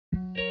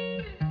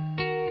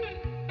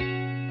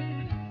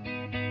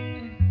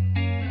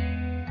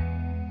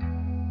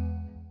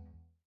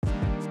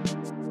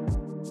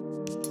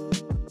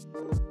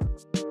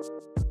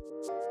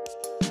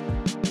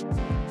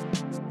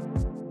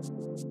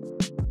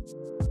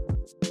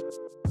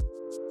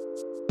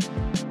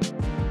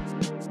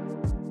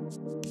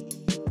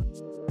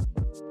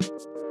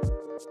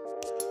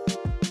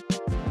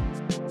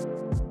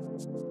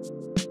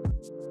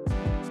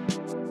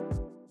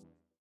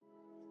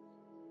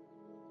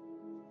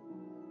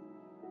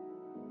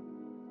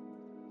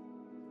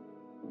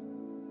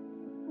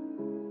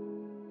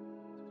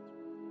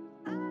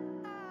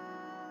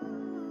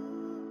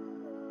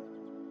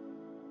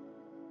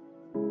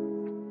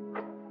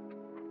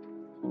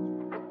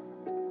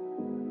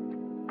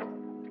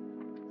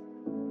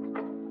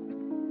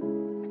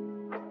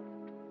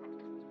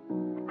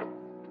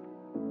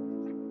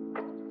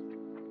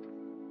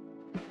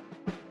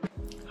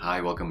Hi,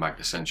 welcome back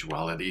to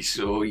Scentuality.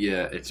 So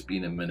yeah, it's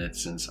been a minute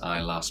since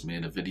I last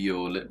made a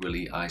video.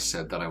 Literally, I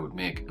said that I would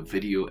make a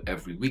video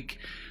every week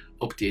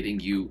updating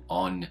you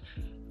on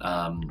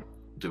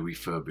the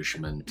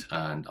refurbishment.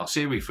 And I'll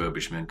say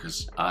refurbishment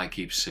because I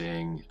keep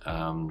saying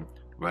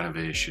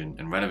renovation,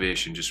 and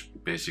renovation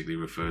just basically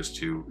refers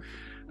to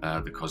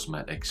the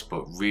cosmetics,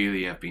 but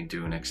really I've been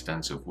doing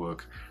extensive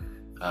work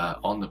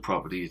on the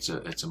property. It's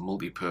a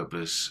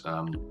multi-purpose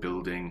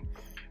building,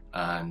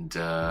 and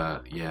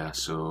yeah,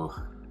 so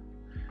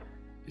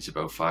it's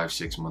about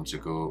 5-6 months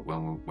ago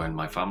when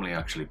my family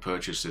actually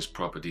purchased this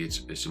property.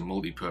 It's a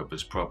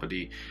multi-purpose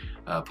property.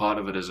 Part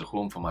of it is a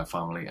home for my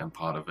family, and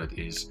part of it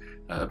is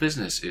a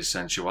business, is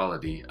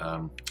Scentuality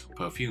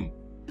perfume.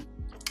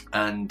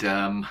 And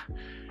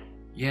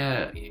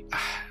yeah,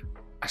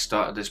 I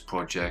started this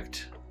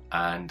project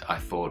and I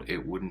thought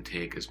it wouldn't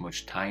take as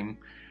much time,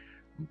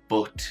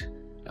 but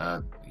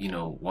you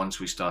know, once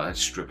we started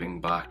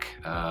stripping back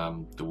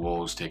the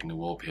walls, taking the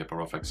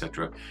wallpaper off,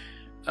 etc.,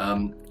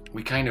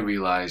 we kind of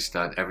realized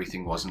that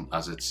everything wasn't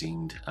as it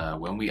seemed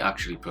when we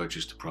actually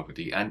purchased the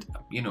property. And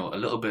you know, a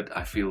little bit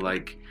I feel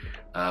like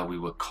we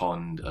were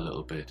conned a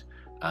little bit,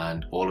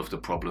 and all of the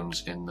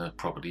problems in the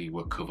property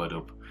were covered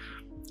up,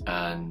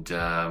 and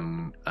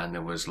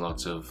there was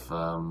lots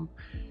of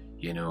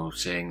you know,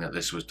 saying that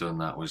this was done,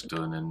 that was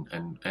done,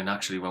 and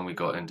actually when we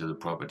got into the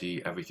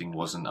property, everything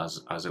wasn't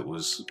as it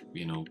was,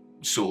 you know,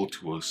 sold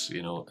to us.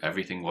 You know,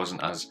 everything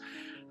wasn't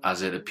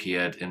as it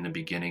appeared in the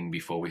beginning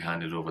before we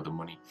handed over the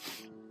money.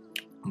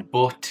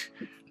 But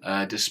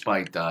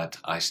despite that,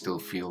 I still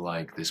feel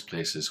like this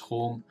place is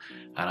home,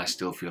 and I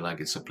still feel like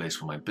it's a place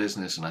for my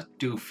business, and I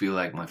do feel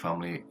like my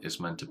family is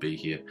meant to be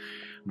here.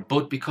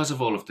 But because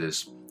of all of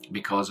this,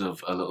 because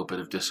of a little bit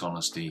of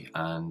dishonesty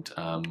and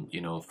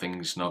you know,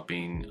 things not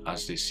being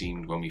as they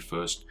seemed when we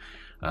first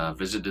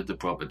visited the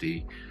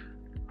property,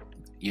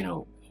 you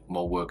know,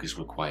 more work is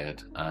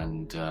required,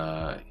 and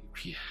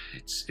yeah,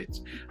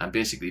 I'm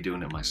basically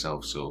doing it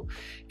myself, so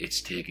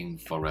it's taking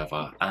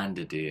forever and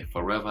a day,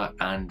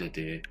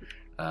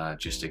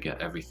 just to get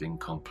everything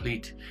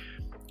complete.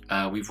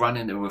 We've run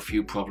into a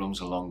few problems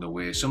along the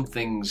way. Some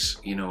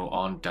things, you know,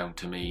 aren't down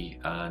to me,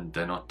 and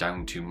they're not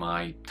down to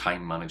my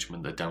time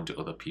management, they're down to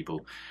other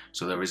people,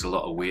 so there is a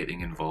lot of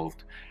waiting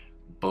involved.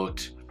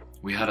 But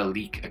we had a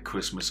leak at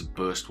Christmas, a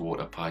burst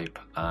water pipe,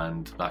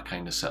 and that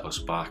kind of set us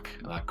back.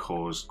 That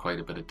caused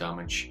quite a bit of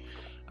damage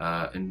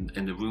in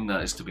the room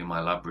that is to be my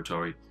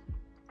laboratory.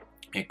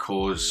 It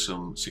caused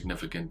some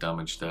significant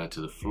damage there to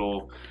the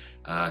floor,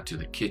 to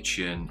the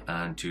kitchen,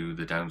 and to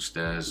the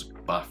downstairs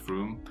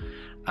bathroom.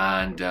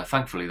 And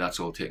thankfully that's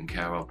all taken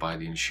care of by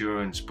the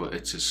insurance, but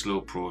it's a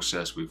slow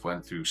process. We've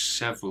went through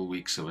several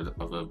weeks of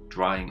a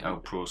drying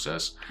out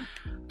process,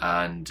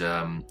 and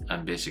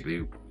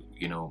basically,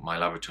 you know, my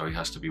laboratory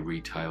has to be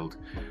retiled.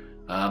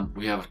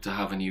 We have to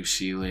have a new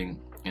ceiling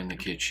in the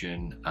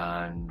kitchen,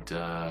 and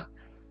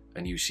a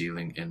new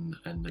ceiling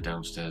in the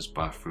downstairs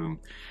bathroom.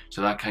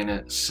 So that kind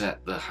of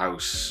set the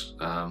house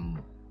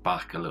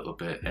back a little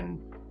bit.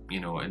 And you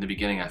know, in the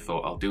beginning I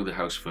thought I'll do the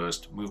house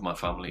first, move my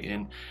family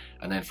in,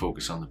 and then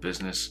focus on the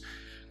business.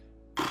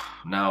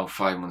 Now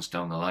 5 months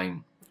down the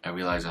line, I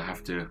realize I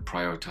have to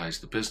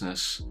prioritize the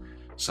business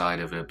side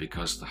of it,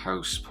 because the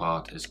house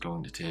part is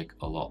going to take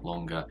a lot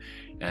longer,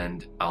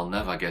 and I'll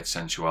never get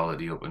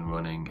Scentuality up and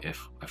running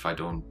if I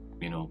don't,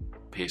 you know,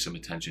 pay some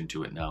attention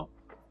to it now.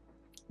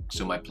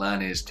 So my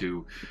plan is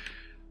to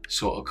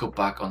sort of cut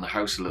back on the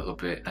house a little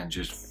bit and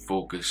just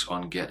focus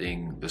on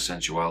getting the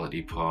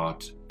Scentuality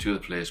part to the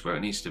place where it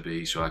needs to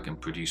be, so I can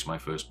produce my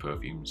first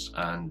perfumes.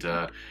 And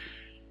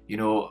you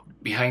know,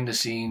 behind the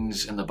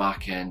scenes, in the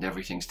back end,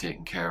 everything's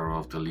taken care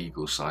of. The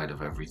legal side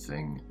of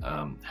everything,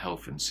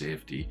 health and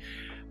safety,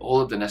 all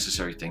of the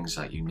necessary things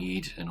that you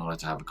need in order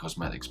to have a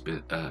cosmetics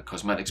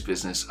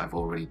business, I've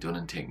already done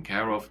and taken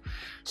care of.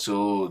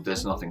 So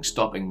there's nothing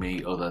stopping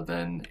me other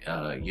than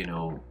you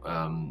know,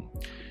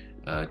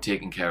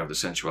 taking care of the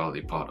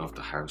Scentuality part of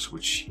the house,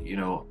 which, you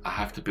know, I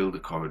have to build a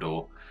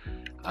corridor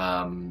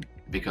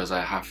because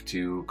I have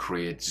to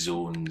create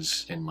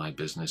zones in my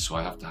business. So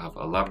I have to have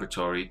a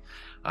laboratory,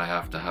 I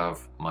have to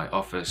have my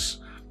office,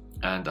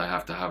 and I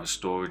have to have a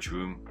storage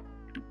room,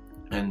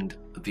 and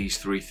these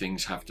three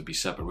things have to be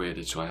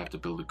separated. So I have to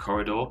build a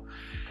corridor,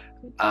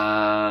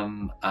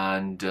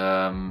 and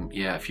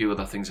yeah, a few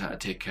other things I had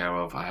to take care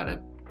of. I had to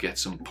get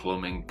some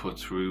plumbing put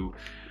through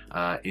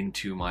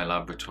into my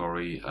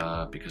laboratory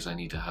because I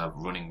need to have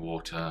running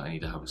water, I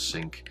need to have a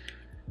sink,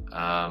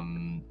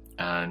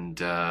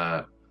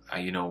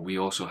 you know, we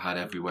also had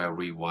everywhere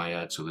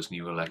rewired, so there's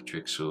new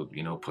electric, so,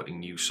 you know, putting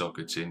new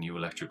sockets in, new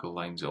electrical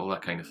lines, all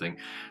that kind of thing,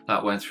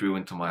 that went through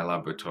into my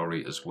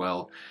laboratory as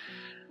well.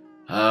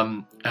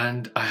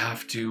 And I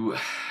have to,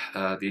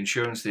 the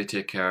insurance, they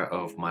take care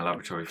of my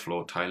laboratory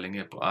floor, tiling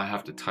it, but I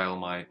have to tile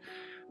my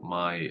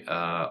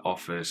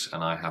office,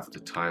 and I have to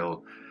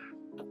tile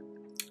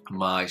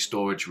my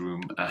storage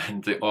room.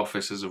 And the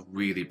office is a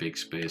really big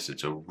space,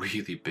 it's a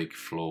really big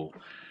floor,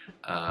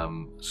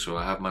 So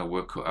I have my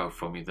work cut out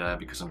for me there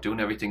because I'm doing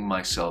everything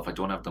myself. I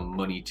don't have the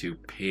money to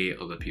pay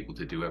other people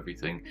to do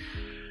everything.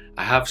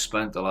 I have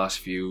spent the last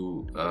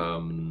few,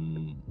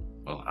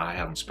 well, I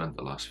haven't spent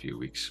the last few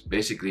weeks.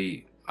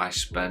 Basically, I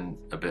spent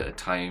a bit of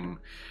time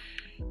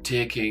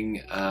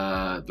taking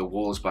the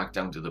walls back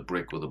down to the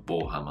brick with a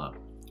bore hammer.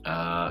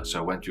 So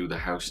I went through the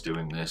house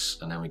doing this,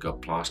 and then we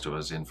got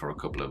plasterers in for a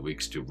couple of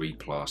weeks to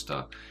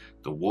re-plaster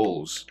the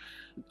walls.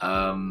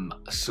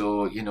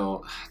 So, you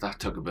know, that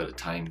took a bit of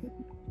time.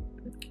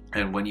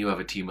 And when you have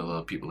a team of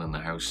other people in the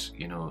house,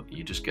 you know,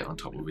 you just get on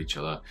top of each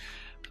other.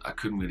 I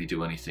couldn't really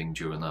do anything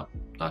during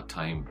that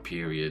time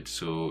period.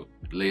 So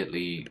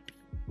lately,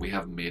 we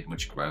haven't made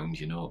much ground,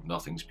 you know,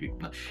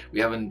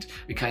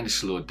 we kind of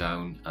slowed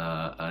down,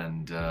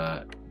 and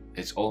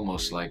it's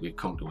almost like we've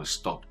come to a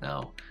stop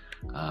now,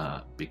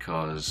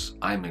 because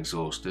I'm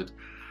exhausted.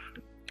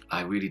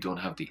 I really don't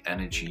have the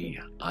energy.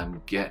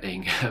 I'm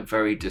getting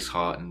very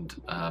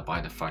disheartened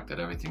by the fact that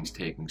everything's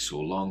taking so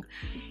long,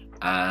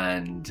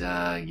 and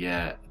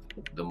yeah,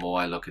 the more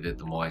I look at it,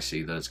 the more I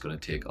see that it's going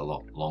to take a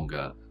lot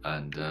longer,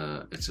 and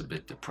it's a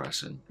bit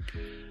depressing.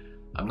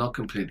 I'm not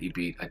completely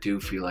beat. I do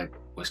feel like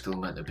we're still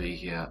meant to be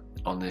here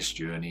on this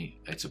journey.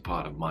 It's a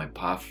part of my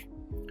path,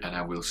 and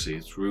I will see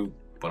it through,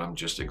 but I'm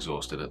just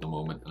exhausted at the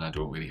moment, and I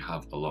don't really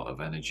have a lot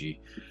of energy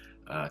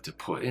to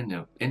put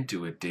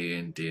into it day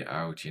in, day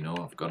out. You know,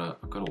 I've got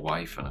a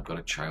wife, and I've got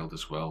a child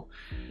as well,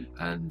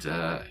 and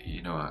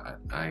you know,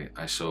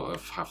 I sort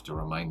of have to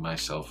remind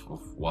myself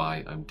of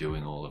why I'm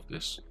doing all of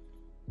this,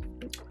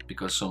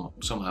 because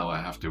somehow I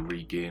have to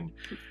regain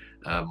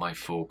my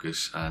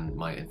focus and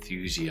my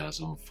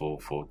enthusiasm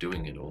for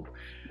doing it all.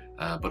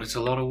 But it's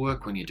a lot of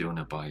work when you're doing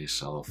it by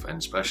yourself, and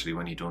especially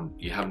when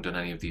you haven't done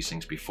any of these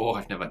things before.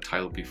 I've never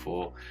tiled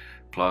before,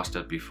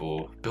 plastered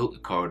before, built a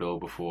corridor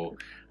before.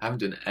 I haven't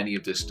done any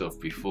of this stuff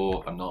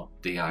before. I'm not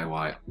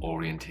DIY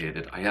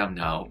orientated. I am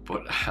now,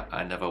 but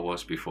I never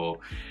was before.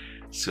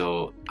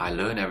 So I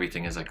learn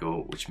everything as I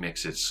go, which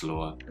makes it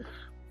slower.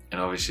 And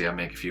obviously I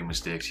make a few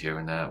mistakes here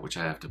and there, which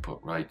I have to put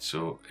right.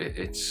 So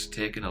it's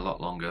taken a lot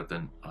longer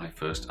than I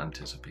first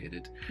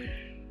anticipated.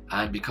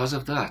 And because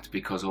of that,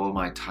 because all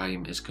my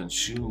time is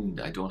consumed,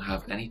 I don't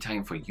have any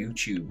time for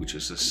YouTube, which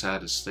is the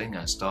saddest thing.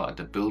 I started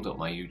to build up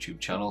my YouTube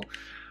channel,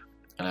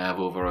 and I have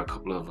over I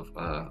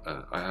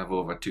have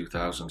over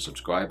 2,000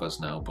 subscribers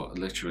now, but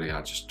literally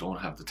I just don't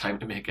have the time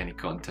to make any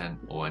content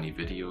or any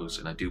videos.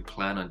 And I do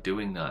plan on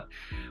doing that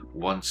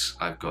once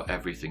I've got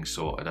everything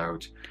sorted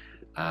out.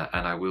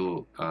 And I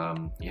will,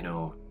 you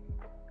know,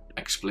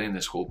 explain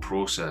this whole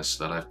process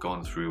that I've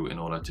gone through in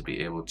order to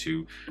be able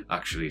to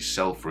actually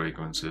sell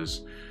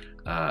fragrances,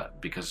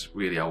 because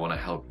really I want to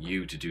help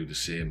you to do the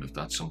same if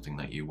that's something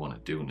that you want to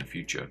do in the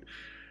future.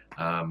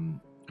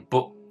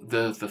 But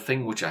the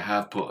thing which I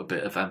have put a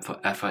bit of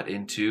effort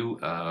into,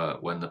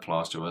 when the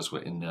plasterers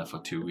were in there for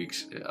 2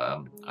 weeks,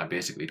 I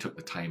basically took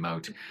the time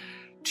out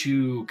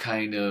to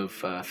kind of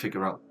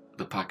figure out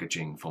the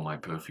packaging for my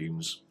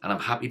perfumes, and I'm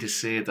happy to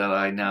say that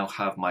I now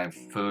have my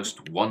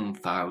first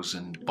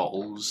 1,000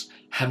 bottles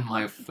and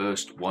my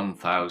first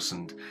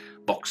 1,000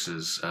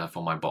 boxes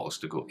for my bottles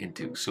to go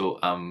into. So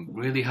I'm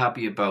really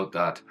happy about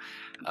that.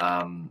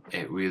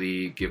 It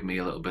really gave me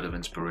a little bit of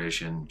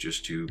inspiration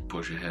just to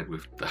push ahead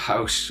with the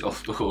house,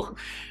 although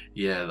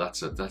yeah,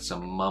 that's a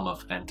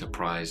mammoth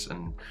enterprise,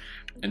 and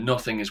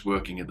nothing is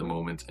working at the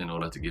moment in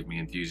order to give me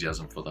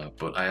enthusiasm for that.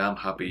 But I am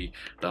happy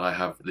that I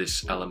have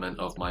this element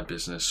of my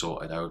business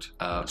sorted out.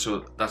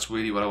 So that's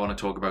really what I want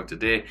to talk about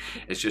today.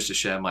 It's just to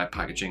share my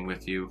packaging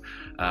with you,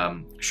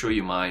 show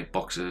you my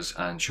boxes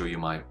and show you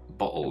my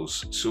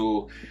bottles.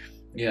 So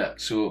yeah,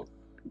 so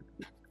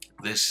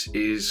this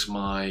is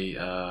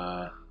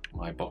my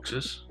my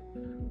boxes.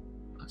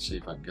 Let's see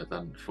if I can get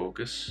that in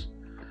focus.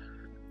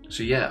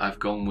 So yeah, I've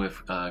gone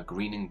with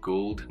green and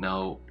gold.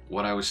 Now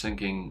what I was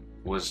thinking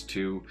was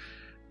to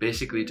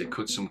basically to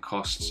cut some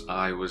costs.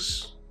 I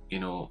was, you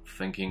know,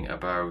 thinking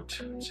about,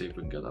 let's see if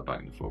we can get that back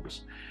into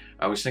focus.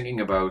 I was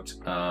thinking about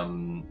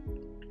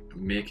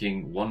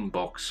making one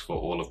box for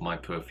all of my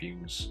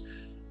perfumes,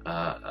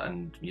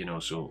 and you know,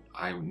 so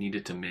I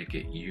needed to make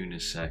it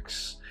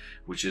unisex,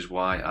 which is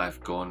why I've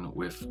gone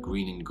with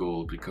green and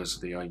gold, because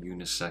they are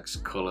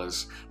unisex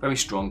colors, very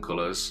strong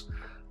colors,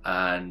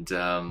 and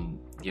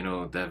you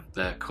know,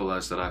 they're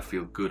colors that I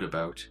feel good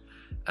about,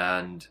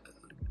 and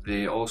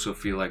they also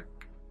feel like,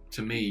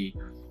 to me,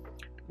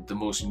 the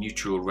most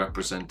neutral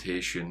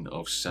representation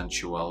of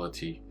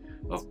sensuality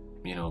of,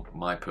 you know,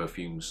 my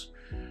perfumes.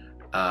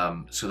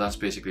 So that's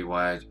basically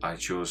why I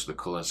chose the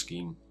color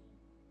scheme.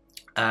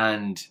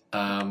 And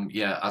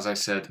yeah, as I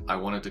said, I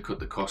wanted to cut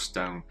the cost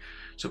down.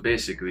 So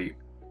basically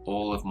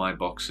all of my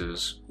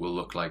boxes will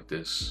look like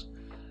this,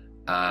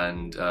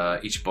 and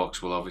each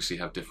box will obviously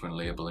have different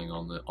labeling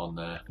on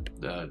there.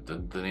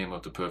 The name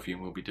of the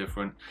perfume will be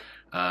different,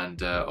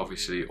 and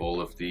obviously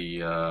all of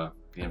the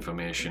the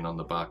information on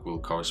the back will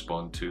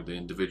correspond to the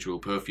individual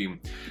perfume.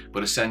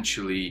 But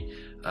essentially,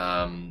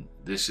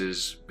 this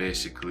is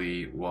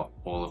basically what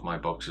all of my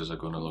boxes are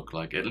going to look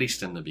like, at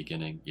least in the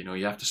beginning. You know,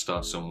 you have to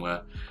start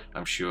somewhere.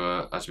 I'm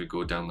sure as we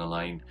go down the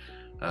line,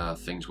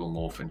 things will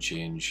morph and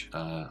change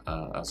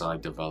as I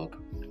develop.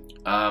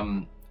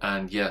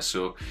 And yeah,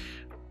 so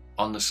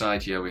on the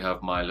side here we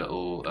have my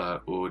little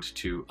ode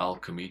to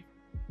alchemy,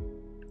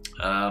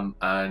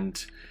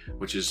 and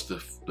which is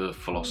the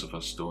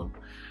Philosopher's Stone.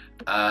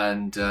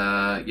 And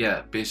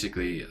yeah,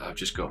 basically I've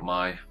just got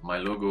my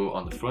logo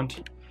on the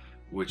front,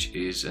 which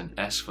is an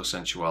S for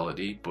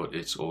Scentuality, but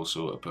it's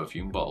also a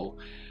perfume bottle.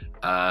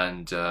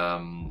 And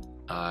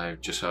I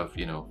just have,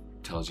 you know,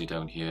 tells you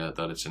down here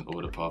that it's an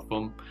eau de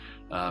parfum,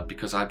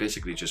 because I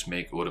basically just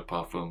make eau de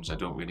parfums. I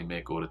don't really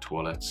make eau de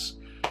toilettes.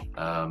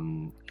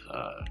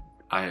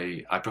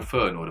 I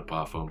prefer an eau de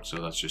parfum, so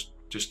that's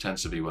just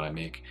tends to be what I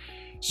make.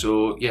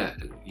 So yeah,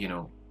 you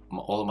know,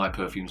 all of my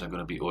perfumes are going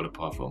to be eau de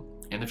parfum.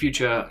 In the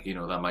future, you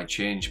know, that might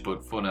change,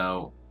 but for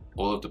now,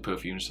 all of the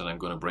perfumes that I'm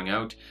going to bring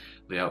out,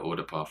 they are eau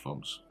de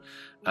parfums.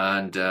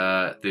 And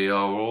they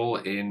are all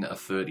in a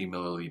 30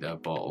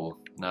 milliliter bottle.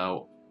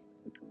 Now,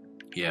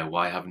 yeah,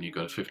 why haven't you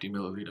got a 50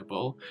 milliliter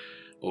bottle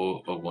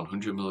or a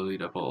 100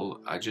 milliliter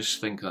bottle? I just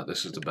think that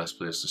this is the best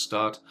place to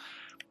start.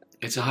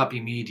 It's a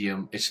happy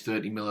medium, it's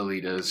 30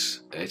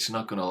 milliliters, it's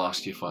not going to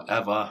last you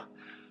forever,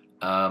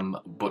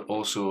 but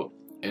also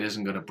it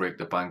isn't going to break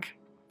the bank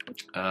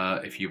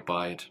if you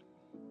buy it.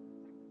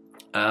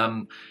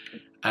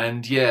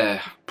 And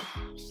yeah,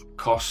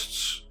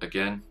 costs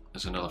again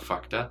is another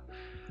factor.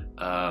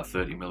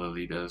 30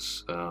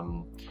 milliliters,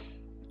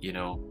 you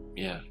know,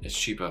 yeah, it's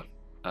cheaper.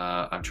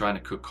 I'm trying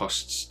to cut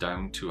costs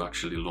down to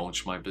actually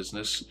launch my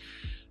business.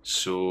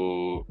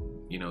 So,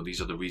 you know, these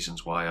are the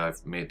reasons why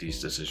I've made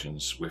these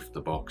decisions with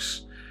the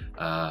box,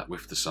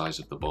 with the size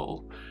of the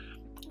bottle.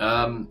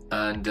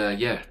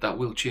 Yeah, that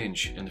will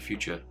change in the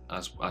future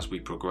as we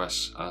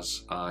progress,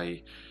 as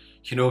I,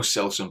 you know,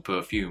 sell some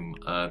perfume.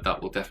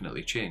 That will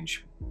definitely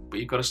change, but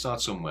you've got to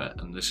start somewhere,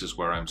 and this is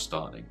where I'm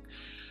starting.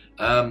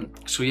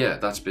 So yeah,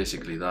 that's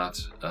basically that.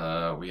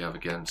 We have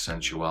again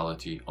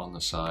Scentuality on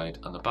the side,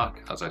 and the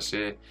back, as I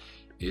say,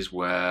 is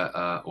where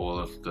all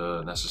of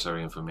the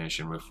necessary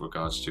information with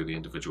regards to the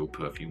individual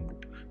perfume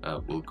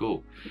will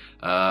go.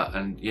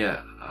 And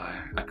yeah,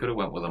 I could have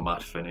went with a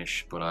matte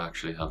finish, but I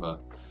actually have a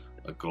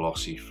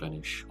glossy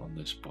finish on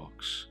this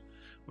box,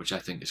 which I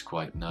think is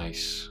quite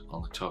nice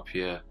on the top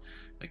here.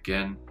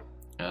 Again,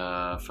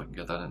 if I can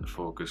get that into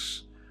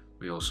focus,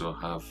 we also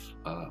have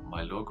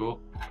my logo.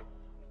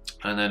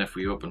 And then if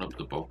we open up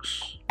the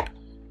box,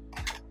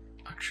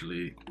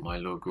 actually my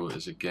logo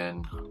is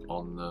again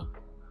on the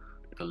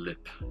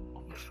lip,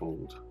 on the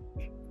fold.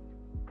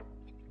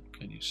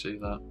 Can you see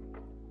that?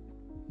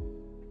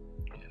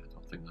 Yeah, I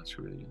don't think that's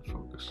really in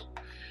focus.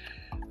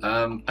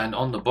 And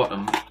on the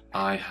bottom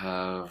I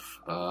have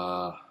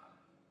a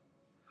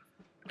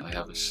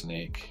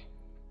snake,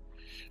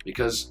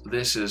 because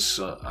this is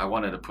I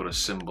wanted to put a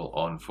symbol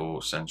on for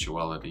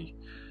Scentuality.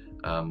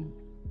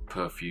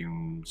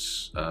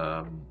 Perfumes,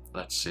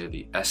 let's say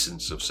the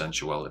essence of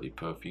Scentuality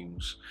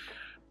perfumes,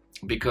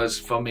 because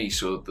for me,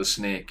 so the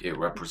snake, it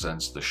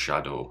represents the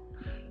shadow,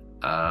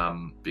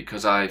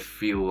 because I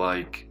feel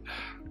like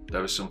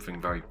there is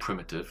something very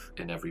primitive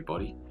in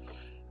everybody,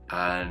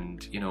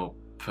 and you know,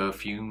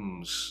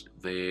 perfumes,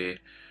 they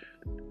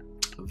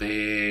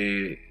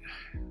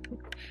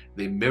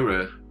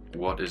mirror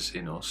what is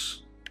in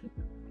us,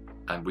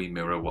 and we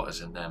mirror what is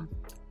in them,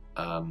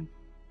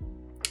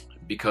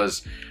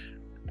 because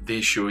they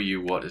show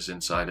you what is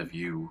inside of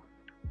you,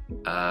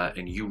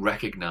 and you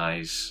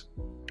recognize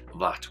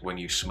that when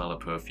you smell a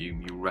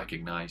perfume. You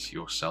recognize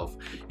yourself,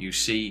 you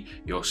see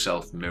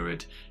yourself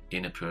mirrored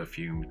in a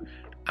perfume,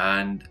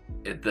 and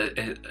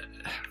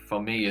for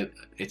me,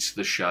 it's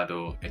the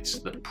shadow, it's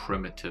the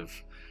primitive,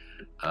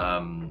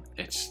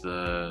 it's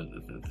the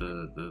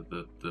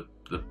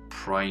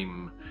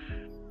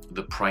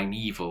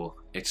primeval,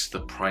 it's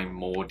the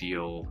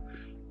primordial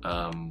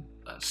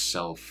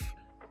self.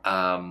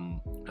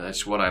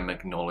 That's what I'm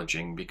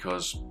acknowledging,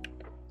 because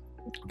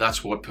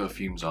that's what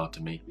perfumes are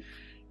to me.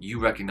 You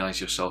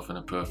recognize yourself in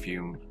a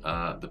perfume,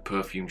 the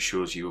perfume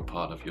shows you a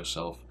part of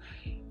yourself.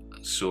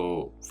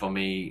 So for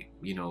me,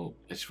 you know,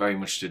 it's very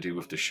much to do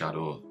with the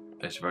shadow,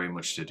 it's very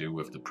much to do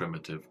with the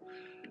primitive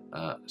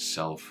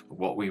self,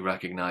 what we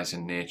recognize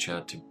in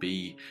nature to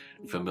be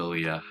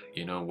familiar,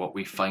 you know, what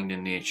we find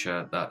in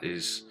nature that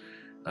is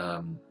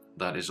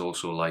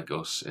also like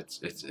us.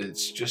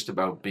 It's just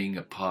about being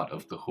a part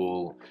of the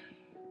whole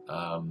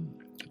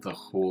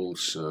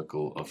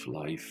circle of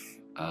life,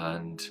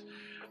 and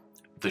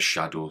the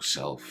shadow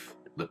self,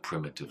 the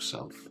primitive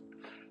self.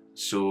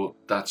 So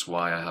that's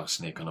why I have a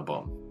snake on the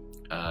bottom.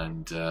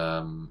 And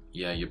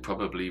yeah, you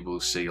probably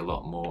will see a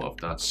lot more of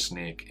that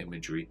snake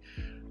imagery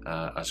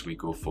as we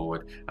go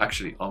forward.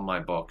 Actually, on my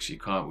box you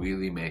can't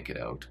really make it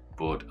out,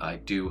 but I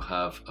do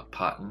have a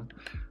pattern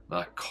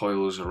that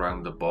coils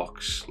around the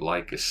box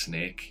like a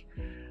snake.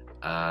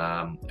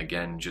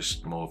 Again,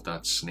 just more of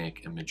that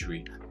snake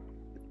imagery.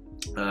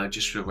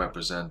 just to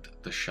represent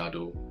the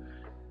shadow.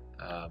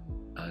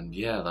 And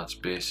yeah, that's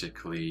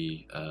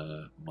basically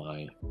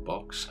my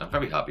box. I'm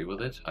very happy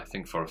with it. I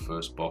think for a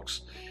first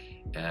box,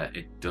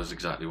 it does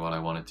exactly what I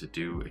wanted to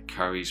do. It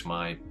carries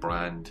my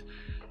brand,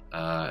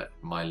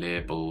 my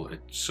label.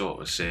 It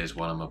sort of says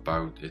what I'm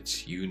about.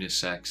 It's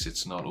unisex,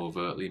 it's not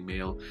overtly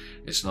male,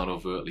 it's not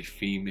overtly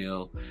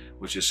female,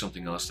 which is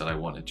something else that I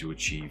wanted to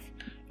achieve.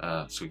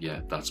 So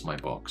yeah, that's my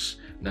box.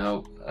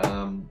 Now,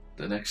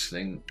 the next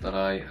thing that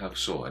I have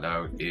sorted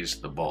out is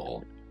the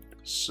bottle.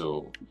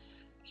 So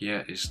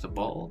here is the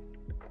bottle.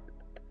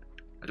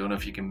 I don't know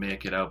if you can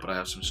make it out, but I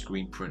have some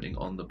screen printing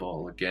on the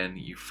bottle. Again,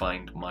 you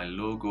find my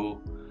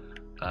logo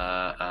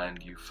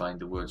and you find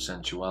the word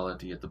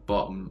Scentuality at the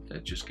bottom.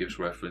 It just gives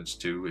reference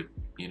to it,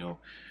 you know,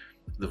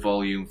 the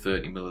volume,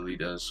 30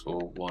 milliliters or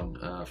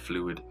 1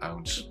 fluid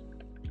ounce.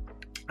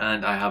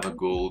 And I have a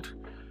gold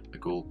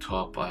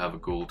top. I have a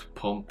gold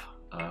pump,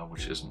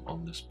 which isn't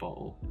on this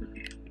bottle.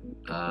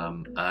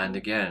 And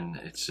again,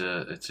 it's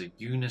a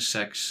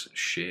unisex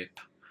shape.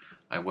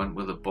 I went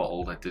with a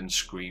bottle that didn't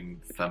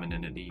scream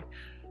femininity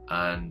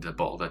and a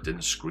bottle that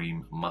didn't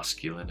scream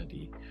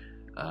masculinity.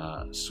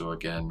 So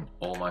again,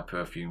 all my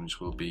perfumes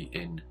will be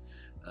in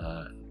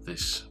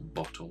this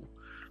bottle.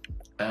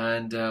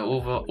 And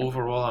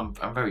overall,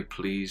 I'm very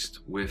pleased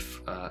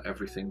with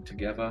everything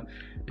together.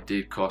 It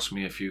did cost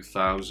me a few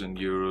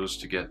 €1,000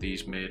 to get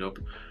these made up.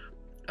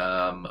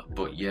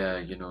 But yeah,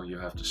 you know, you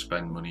have to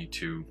spend money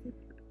to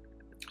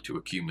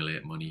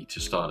accumulate money. To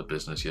start a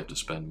business, you have to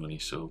spend money.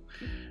 So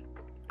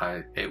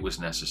it was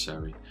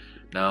necessary.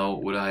 Now,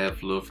 would I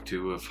have loved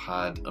to have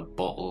had a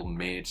bottle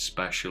made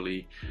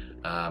specially?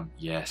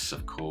 Yes,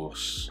 of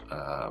course.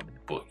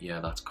 But yeah,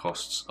 that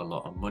costs a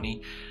lot of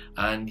money.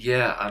 And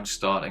yeah, I'm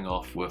starting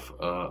off with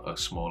a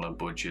smaller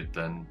budget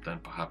than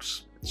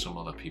perhaps some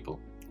other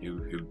people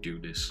who do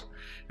this,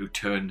 who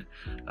turn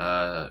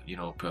you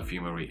know,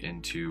 perfumery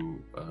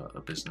into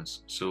a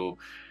business. So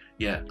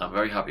yeah, I'm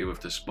very happy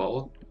with this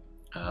bottle.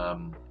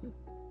 I'm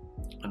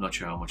not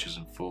sure how much is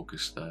in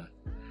focus there,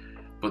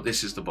 but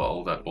this is the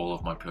bottle that all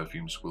of my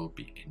perfumes will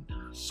be in.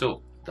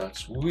 So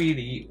that's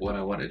really what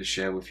I wanted to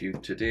share with you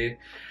today.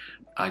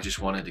 I just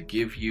wanted to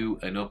give you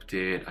an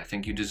update. I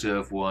think you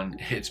deserve one.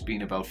 It's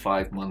been about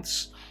 5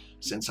 months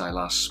since I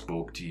last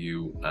spoke to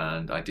you,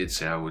 and I did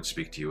say I would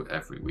speak to you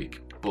every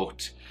week.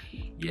 But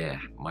yeah,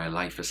 my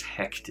life is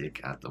hectic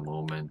at the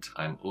moment.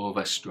 I'm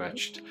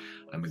overstretched.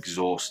 I'm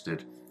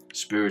exhausted.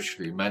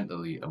 Spiritually,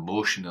 mentally,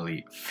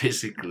 emotionally,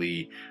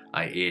 physically,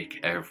 I ache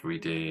every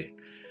day.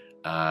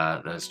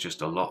 There's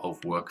just a lot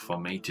of work for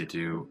me to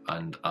do,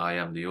 and I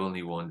am the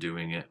only one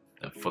doing it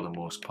for the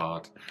most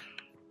part.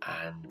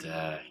 And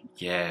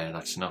yeah,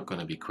 that's not going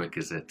to be quick,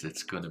 is it?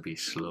 It's going to be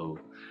slow.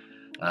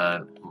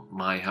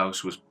 My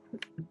house was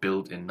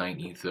built in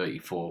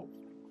 1934,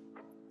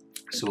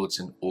 so it's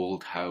an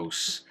old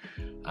house,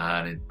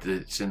 and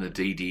it's in the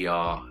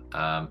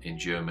DDR in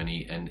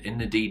Germany. And in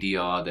the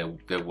DDR,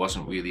 there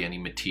wasn't really any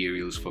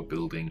materials for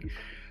building.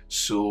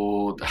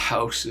 So the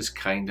house is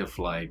kind of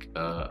like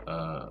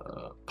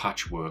a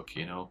patchwork,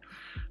 you know.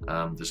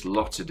 There's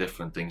lots of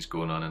different things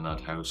going on in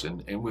that house,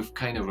 and we've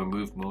kind of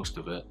removed most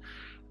of it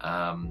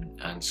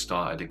and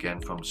started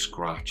again from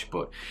scratch.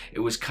 But it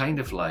was kind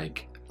of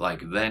like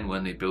then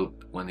when they built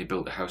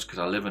the house, because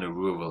I live in a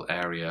rural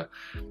area,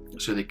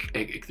 so they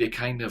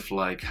kind of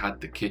like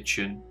had the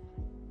kitchen,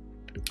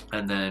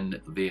 and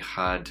then they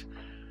had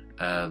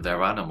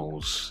their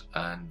animals,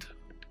 and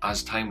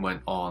as time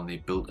went on, they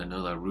built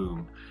another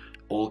room,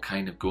 all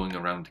kind of going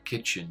around the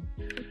kitchen.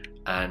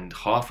 And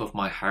half of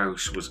my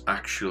house was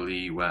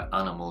actually where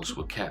animals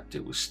were kept.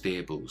 It was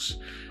stables,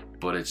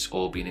 but it's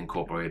all been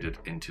incorporated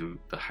into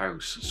the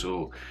house.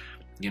 So,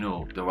 you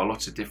know, there are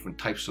lots of different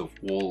types of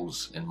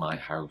walls in my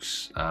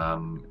house.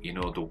 You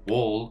know, the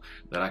wall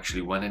that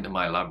actually went into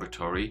my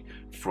laboratory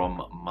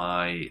from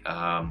my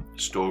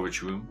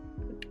storage room,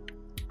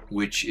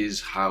 which is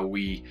how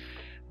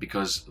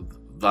because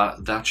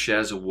that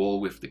shares a wall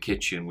with the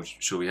kitchen,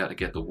 so we had to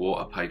get the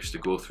water pipes to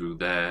go through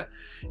there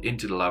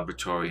into the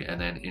laboratory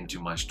and then into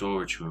my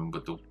storage room.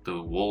 But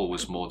the wall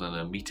was more than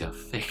 1 meter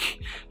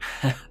thick.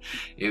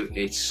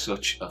 It's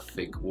such a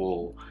thick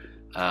wall,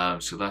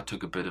 so that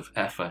took a bit of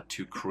effort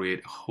to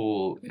create a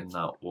hole in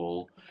that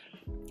wall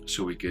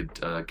so we could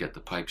get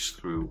the pipes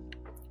through.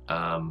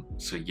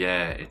 So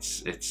yeah,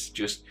 it's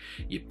just,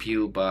 you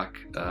peel back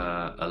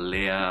a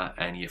layer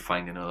and you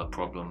find another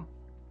problem,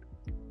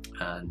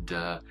 and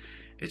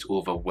it's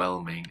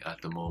overwhelming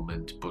at the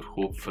moment, but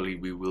hopefully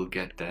we will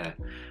get there,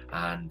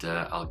 and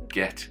I'll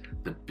get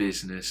the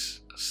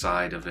business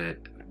side of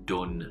it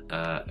done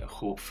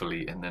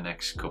hopefully in the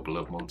next couple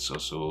of months or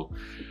so.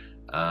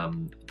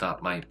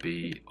 That might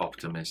be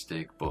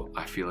optimistic, but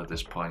I feel at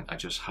this point I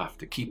just have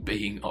to keep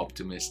being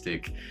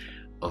optimistic,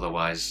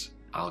 otherwise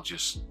I'll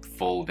just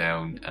fall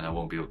down and I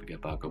won't be able to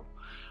get back up.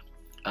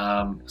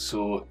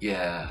 So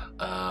yeah,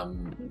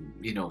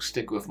 you know,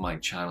 stick with my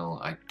channel.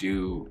 I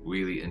do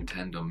really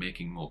intend on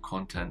making more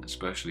content,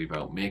 especially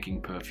about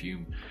making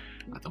perfume.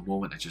 At the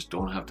moment I just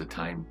don't have the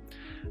time.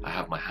 I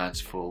have my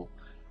hands full,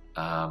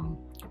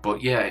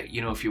 But yeah,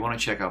 you know, if you want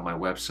to check out my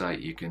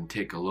website, you can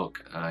take a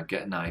look,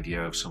 get an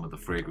idea of some of the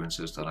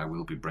fragrances that I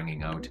will be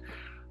bringing out.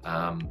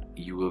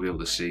 You will be able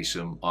to see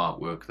some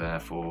artwork there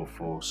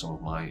for some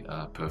of my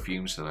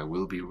perfumes that I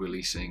will be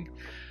releasing.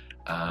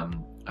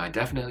 I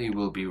definitely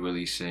will be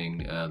releasing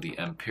the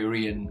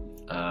Empyrean.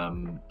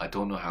 I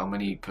don't know how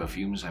many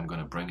perfumes I'm going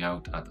to bring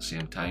out at the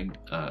same time,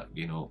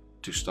 you know,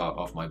 to start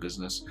off my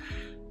business.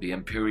 The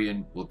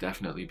Empyrean will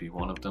definitely be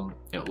one of them.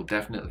 It will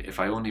definitely, if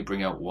I only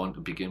bring out one to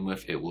begin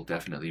with, it will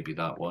definitely be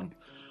that one.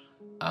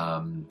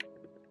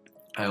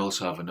 I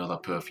also have another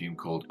perfume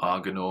called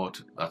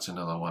Argonaut. That's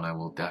another one I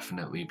will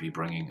definitely be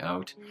bringing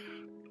out.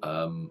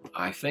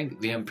 I think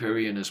the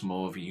Empyrean is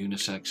more of a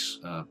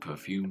unisex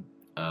perfume,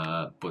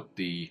 but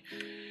the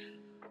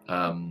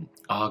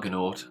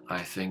Argonaut,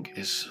 I think,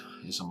 is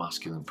a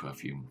masculine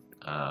perfume.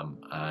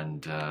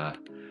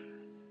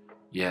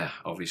 Yeah,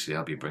 obviously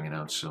I'll be bringing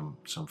out some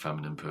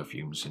feminine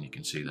perfumes, and you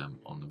can see them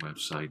on the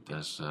website.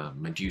 There's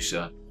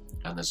Medusa,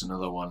 and there's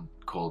another one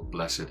called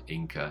Blessed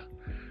Inca,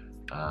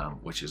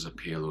 which is a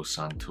Palo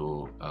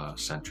Santo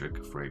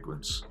centric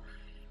fragrance.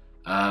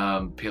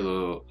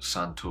 Palo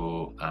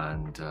Santo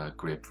and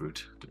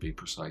grapefruit, to be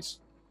precise.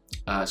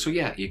 So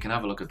yeah, you can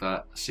have a look at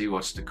that, see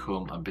what's to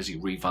come. I'm busy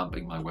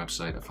revamping my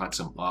website. I've had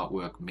some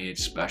artwork made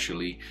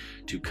specially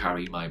to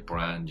carry my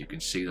brand. You can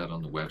see that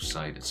on the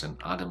website. It's an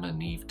Adam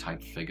and Eve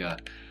type figure,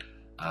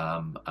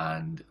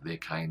 and they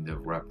kind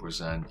of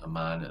represent a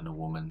man and a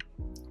woman,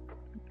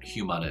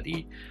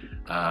 humanity,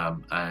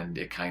 and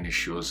it kind of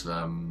shows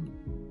them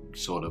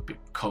sort of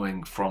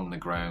coming from the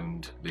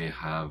ground. They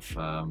have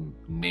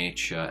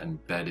nature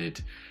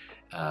embedded.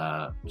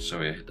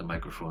 Sorry, I hit the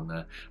microphone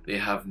there. They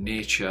have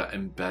nature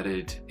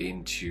embedded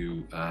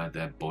into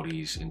their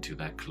bodies, into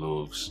their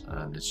clothes,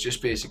 and it's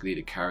just basically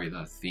to carry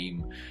that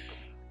theme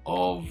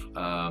of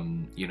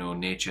you know,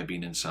 nature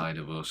being inside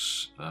of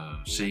us,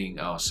 seeing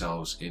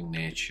ourselves in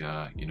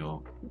nature, you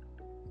know,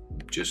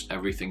 just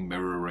everything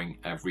mirroring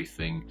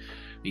everything,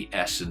 the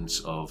essence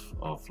of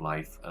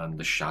life, and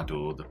the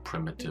shadow, the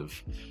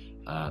primitive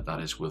that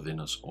is within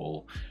us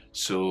all.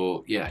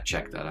 So yeah,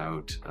 check that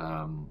out.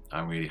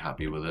 I'm really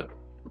happy with it.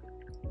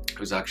 It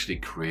was actually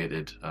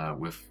created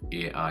with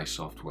AI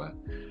software.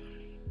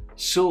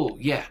 So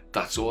yeah,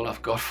 that's all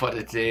I've got for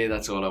today.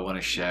 That's all I want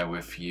to share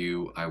with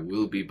you. I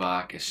will be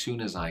back as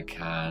soon as I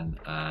can,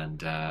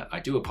 and I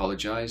do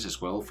apologize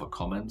as well for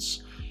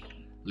comments.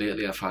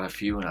 Lately I've had a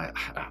few, and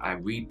I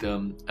read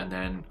them and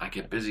then I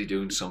get busy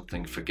doing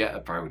something, forget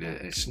about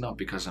it. It's not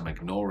because I'm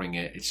ignoring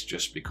it, it's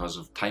just because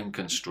of time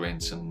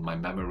constraints, and my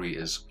memory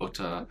is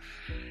utter.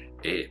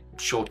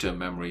 Short-term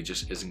memory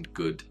just isn't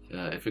good.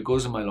 If it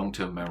goes in my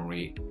long-term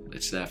memory,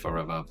 it's there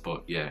forever,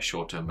 but yeah,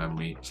 short-term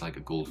memory is like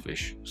a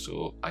goldfish.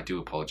 So I do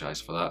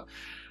apologize for that.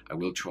 I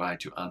will try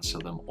to answer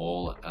them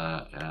all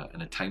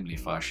in a timely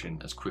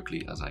fashion as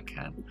quickly as I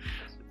can.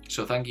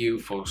 So thank you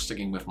for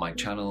sticking with my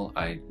channel.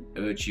 I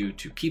urge you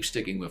to keep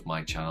sticking with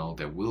my channel.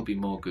 There will be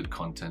more good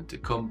content to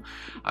come.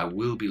 I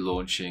will be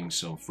launching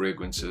some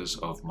fragrances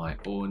of my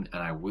own,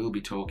 and I will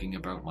be talking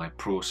about my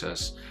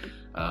process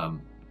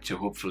to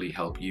hopefully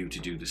help you to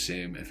do the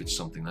same if it's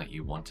something that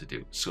you want to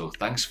do. So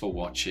thanks for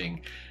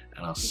watching,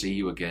 and I'll see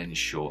you again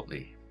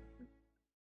shortly.